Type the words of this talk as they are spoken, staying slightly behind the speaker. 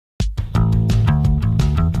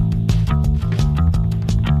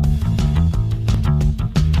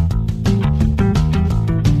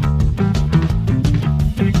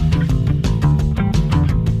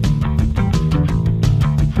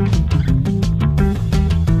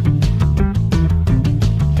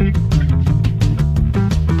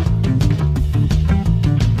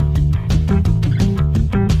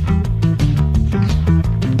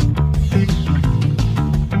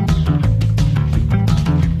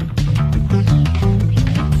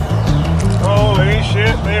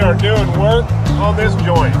They are doing work on this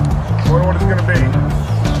joint. Wonder what it's gonna be.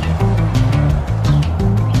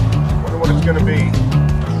 Wonder what it's gonna be.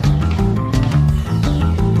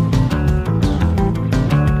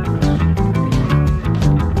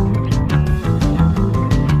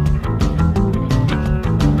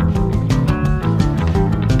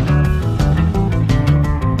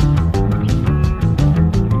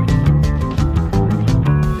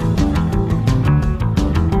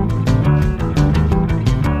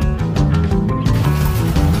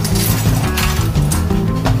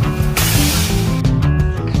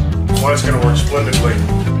 Well, it's going to work splendidly.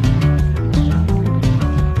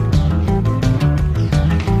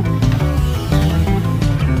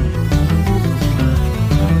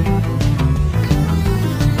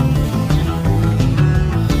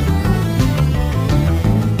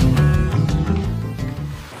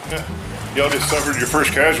 Y'all just suffered your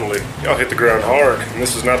first casualty. Y'all hit the ground hard, and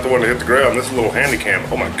this is not the one to hit the ground. This is a little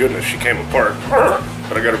handycam. Oh my goodness, she came apart.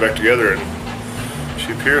 But I got her back together, and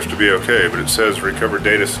she appears to be okay, but it says recovered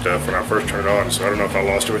data stuff when I first turned it on, so I don't know if I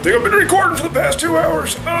lost everything. I've been recording for the past 2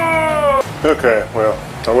 hours. Oh! Okay, well,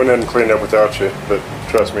 I went in and cleaned up without you, but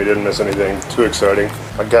trust me, you didn't miss anything too exciting.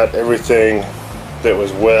 I got everything that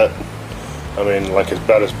was wet. I mean, like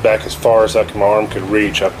about as back as far as my arm could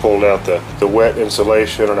reach. I pulled out the wet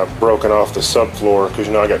insulation, and I've broken off the subfloor, because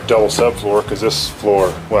you know I got double subfloor, because this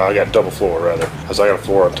floor, well, I got double floor rather, because I got a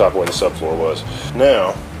floor on top of where the subfloor was.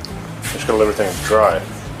 Now, I'm just gonna let everything dry.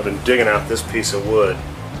 I've been digging out this piece of wood.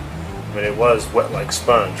 I mean, it was wet like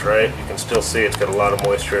sponge, right? You can still see it's got a lot of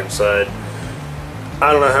moisture inside.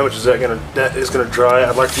 I don't know how much is that is gonna dry.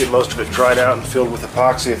 I'd like to get most of it dried out and filled with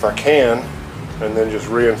epoxy if I can, and then just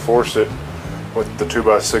reinforce it with the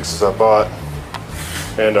 2x6s I bought.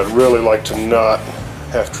 And I'd really like to not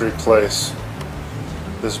have to replace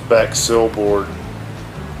this back sill board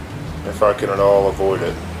if I can at all avoid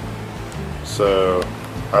it. So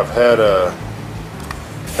I've had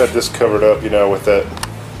this covered up, you know, with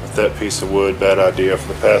that piece of wood. Bad idea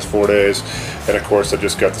for the past 4 days. And of course I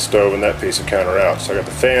just got the stove and that piece of counter out. So I got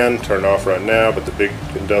the fan turned off right now, but the big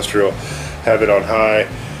industrial, have it on high.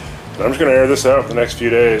 And I'm just going to air this out for the next few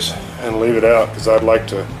days and leave it out, because I'd like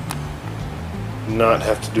to not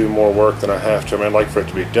have to do more work than I have to. I mean, I'd like for it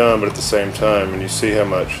to be done, but at the same time, and you see how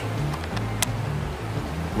much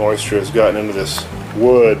moisture has gotten into this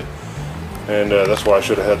wood, and that's why I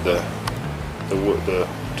should have had the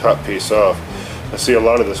top piece off. I see a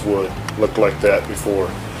lot of this wood looked like that before,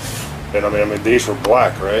 and I mean these were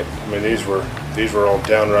black, right? I mean these were all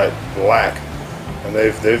downright black, and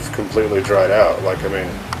they've completely dried out. Like, I mean,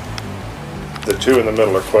 the two in the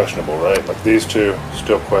middle are questionable, right? Like these two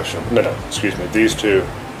still questionable. No, excuse me, these two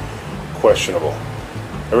questionable.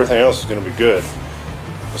 Everything else is going to be good,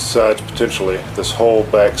 besides potentially this whole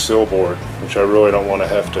back sill board, which I really don't want to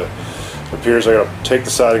have to. It appears I got to take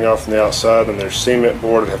the siding off from the outside, and there's cement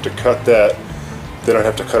board. I'd have to cut that. Then I'd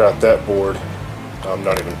have to cut out that board.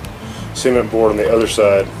 Not even cement board on the other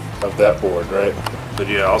side of that board, right? But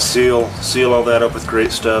yeah, I'll seal all that up with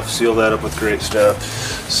great stuff. Seal that up with great stuff.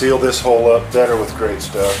 Seal this hole up better with great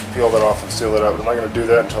stuff. Peel that off and seal it up. But I'm not going to do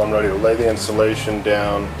that until I'm ready to lay the insulation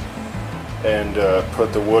down and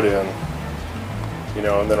put the wood in. You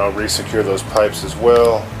know, and then I'll re-secure those pipes as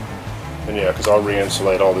well. And yeah, because I'll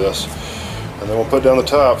re-insulate all this. And then we'll put down the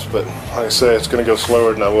tops, but like I say, it's going to go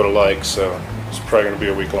slower than I would have liked, so it's probably going to be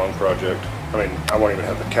a week-long project. I mean, I won't even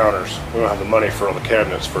have the counters. We won't have the money for all the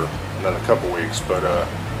cabinets for another couple weeks, but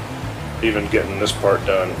even getting this part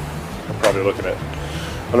done, I'm probably looking at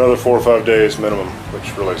another 4 or 5 days minimum,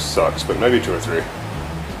 which really sucks, but maybe 2 or 3.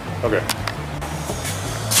 Okay.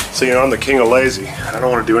 So, you know, I'm the king of lazy. I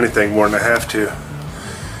don't want to do anything more than I have to.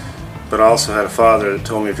 But I also had a father that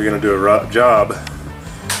told me if you're going to do a job,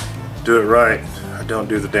 do it right, or don't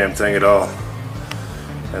do the damn thing at all.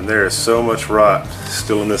 And there is so much rot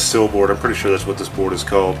still in this sill board. I'm pretty sure that's what this board is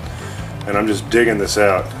called. And I'm just digging this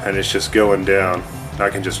out, and it's just going down. I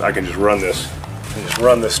can just run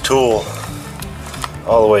this tool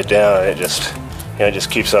all the way down, and it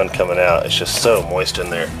just keeps on coming out. It's just so moist in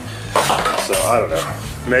there. So I don't know.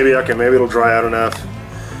 Maybe it'll dry out enough.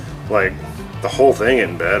 Like, the whole thing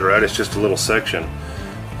isn't bad, right? It's just a little section.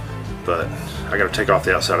 But I got to take off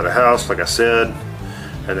the outside of the house, like I said,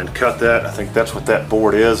 and then cut that. I think that's what that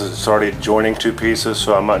board is it's already joining 2 pieces,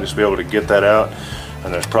 so I might just be able to get that out.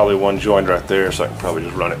 And there's probably one joint right there, so I can probably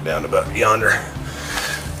just run it down to about yonder.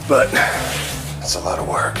 But it's a lot of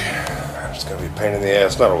work. It's going to be a pain in the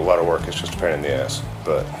ass. Not a lot of work, it's just a pain in the ass.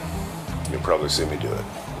 But you'll probably see me do it.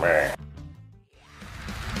 Meh.